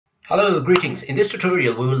Hello, greetings. In this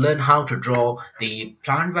tutorial, we will learn how to draw the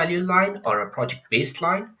planned value line or a project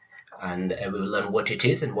baseline, and we will learn what it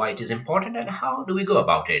is and why it is important and how do we go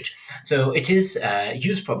about it. So it is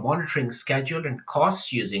used for monitoring schedule and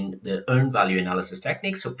costs using the earned value analysis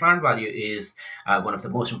technique. So planned value is one of the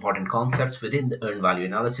most important concepts within the earned value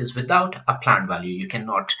analysis. Without a planned value, you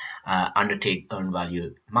cannot undertake earned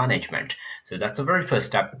value management. So that's the very first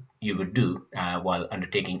step you would do while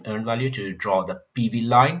undertaking earned value, to draw the PV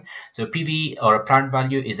line. So PV, or a planned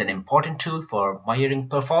value, is an important tool for measuring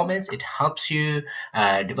performance. It helps you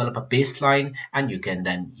develop a baseline, and you can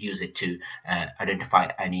then use it to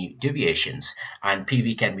identify any deviations. And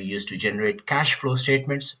PV can be used to generate cash flow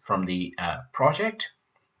statements from the project.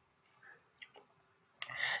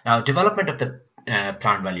 Now, development of the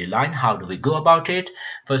planned value line, how do we go about it?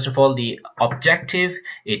 First of all, the objective,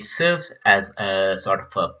 it serves as a sort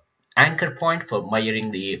of a anchor point for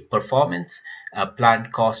measuring the performance, planned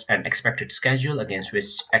cost and expected schedule against which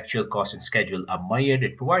actual cost and schedule are measured.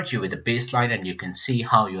 It provides you with a baseline, and you can see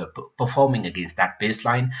how you are performing against that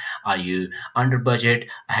baseline. Are you under budget,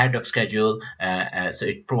 ahead of schedule? So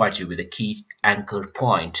it provides you with a key anchor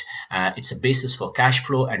point. It's a basis for cash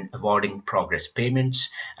flow and avoiding progress payments.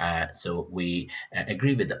 So we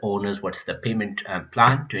agree with the owners what's the payment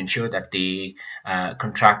plan to ensure that the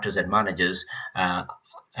contractors and managers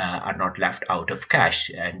are not left out of cash,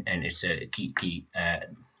 and it's a key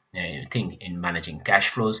thing in managing cash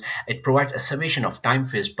flows. It provides a summation of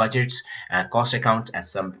time-phased budgets, cost accounts as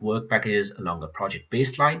some work packages along a project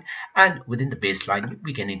baseline, and within the baseline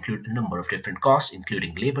we can include a number of different costs,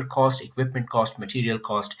 including labor cost, equipment cost, material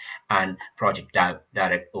cost, and project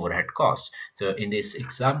direct overhead costs. So in this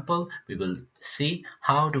example, we will see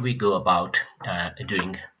how do we go about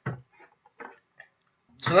doing.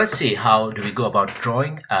 So let's see how do we go about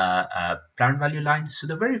drawing a planned value line. So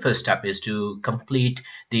the very first step is to complete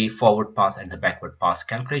the forward pass and the backward pass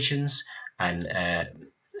calculations. And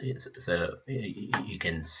so you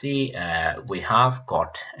can see we have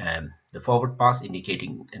got the forward pass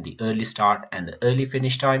indicating the early start and the early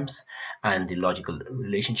finish times, and the logical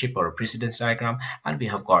relationship or a precedence diagram, and we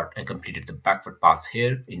have got completed the backward pass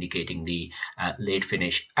here indicating the late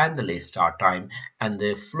finish and the late start time, and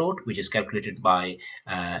the float, which is calculated by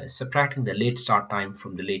subtracting the late start time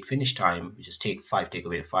from the late finish time, which is take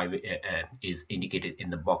away 5, is indicated in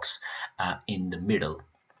the box in the middle.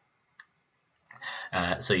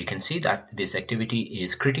 So you can see that this activity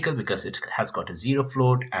is critical because it has got a zero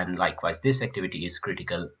float, and likewise this activity is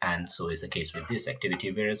critical, and so is the case with this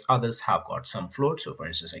activity, whereas others have got some float. So for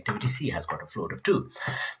instance, activity C has got a float of 2.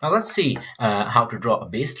 Now let's see how to draw a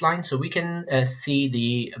baseline. So we can see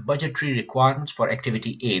the budgetary requirements for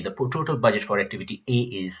activity A. The total budget for activity A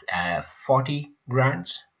is 40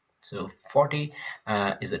 grants. So 40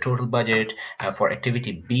 is the total budget. For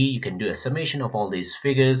activity B, you can do a summation of all these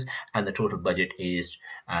figures, and the total budget is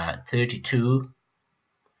 32.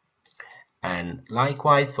 And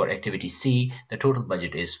likewise for activity C, the total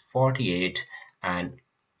budget is 48. And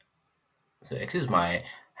so excuse my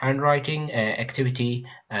handwriting, activity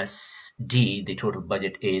D, the total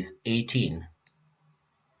budget is 18.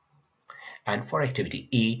 And for activity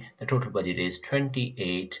E, the total budget is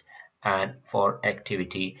 28. And for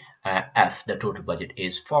activity F, the total budget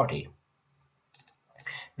is 40.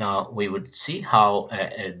 Now we would see how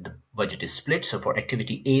the budget is split. So for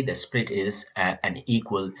activity A, the split is an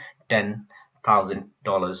equal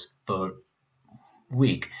 $10,000 per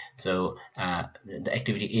week. So the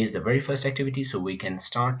activity A is the very first activity, so we can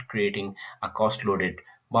start creating a cost loaded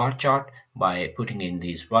bar chart by putting in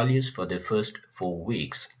these values for the first 4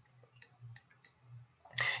 weeks.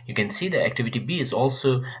 You can see the activity B is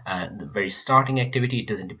also the very starting activity. It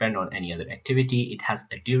doesn't depend on any other activity. It has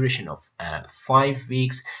a duration of 5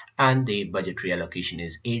 weeks, and the budgetary allocation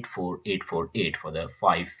is 84848 for the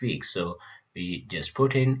 5 weeks. So we just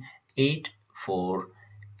put in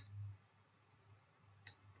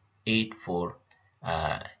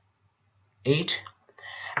 84848,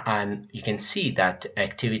 and you can see that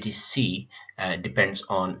activity C depends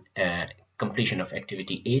on completion of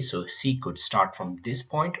activity A. So C could start from this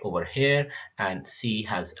point over here, and C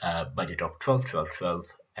has a budget of 12 12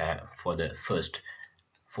 12 for the first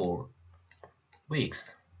 4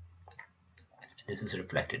 weeks. This is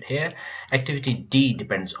reflected here. Activity D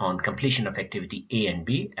depends on completion of activity A and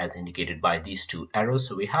B as indicated by these 2 arrows.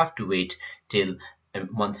 So we have to wait till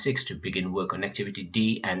month 6 to begin work on activity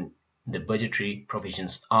D, and the budgetary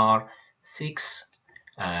provisions are 6,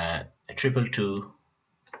 222,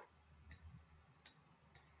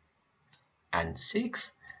 and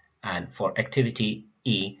 6. And for activity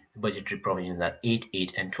E, the budgetary provisions are 8,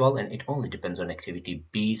 8, and 12, and it only depends on activity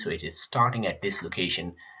B, so it is starting at this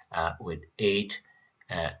location with 8,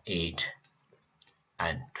 8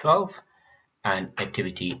 and 12. And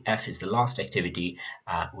activity F is the last activity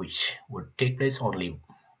which would take place only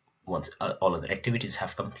once all of the activities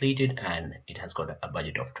have completed, and it has got a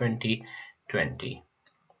budget of 2020.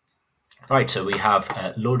 Right, so we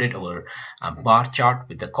have loaded our bar chart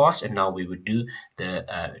with the cost, and now we would do the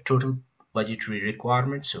total budgetary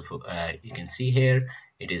requirements. So you can see here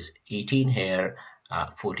it is 18 here,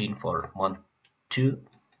 14 for month 2,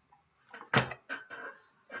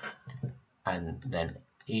 and then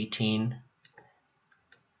 18,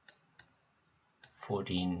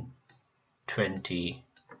 14, 20,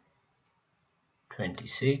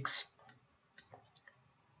 26,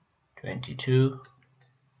 22,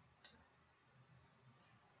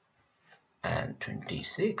 and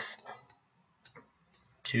 26,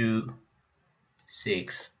 2,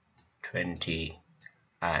 6, 20,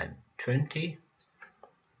 and 20.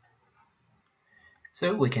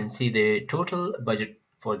 So we can see the total budget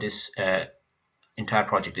for this entire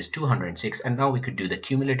project is 206, and now we could do the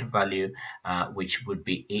cumulative value, which would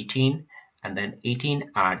be 18, and then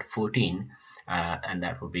 18 add 14, and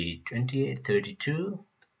that would be 28, 32,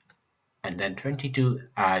 and then 22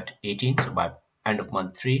 add 18. So by end of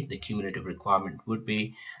month 3, the cumulative requirement would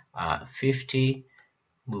be 50.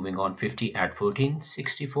 Moving on, 50 add 14,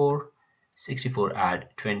 64, 64 add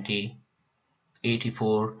 20,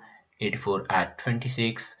 84, 84 add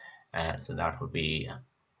 26, so that would be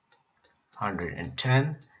 110,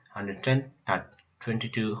 110 add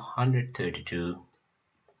 22, 132,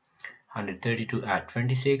 132 add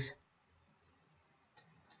 26,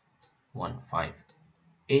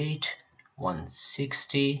 158,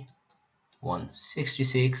 160,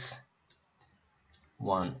 166,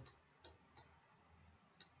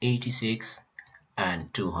 186,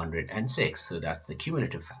 and 206. So that's the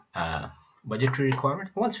cumulative budgetary requirement.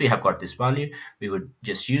 Once we have got this value, we would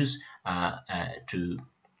just use to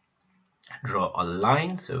draw a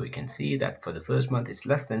line. So we can see that for the first month it's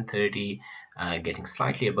less than 30, getting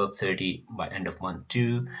slightly above 30 by end of month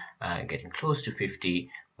 2, getting close to 50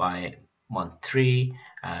 by month 3,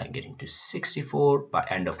 getting to 64 by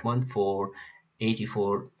end of month 4,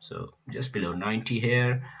 84, so just below 90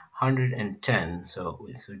 here, 110, so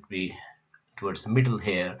this would be towards the middle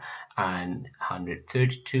here, and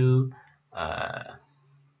 132,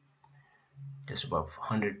 just above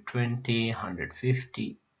 120,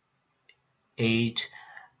 158,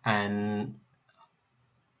 and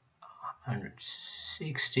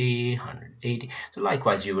 160, 180. So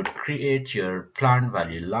likewise, you would create your planned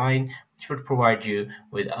value line, which would provide you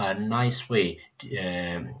with a nice way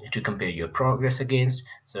to compare your progress against.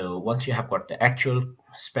 So once you have got the actual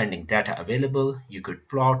spending data available, you could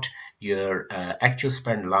plot your actual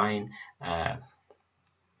spend line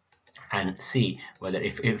and see whether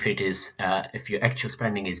if it is if your actual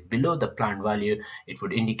spending is below the planned value, it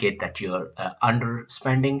would indicate that you're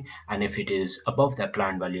underspending, and if it is above that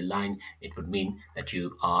planned value line, it would mean that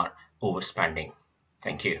you are overspending.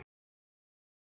 Thank you.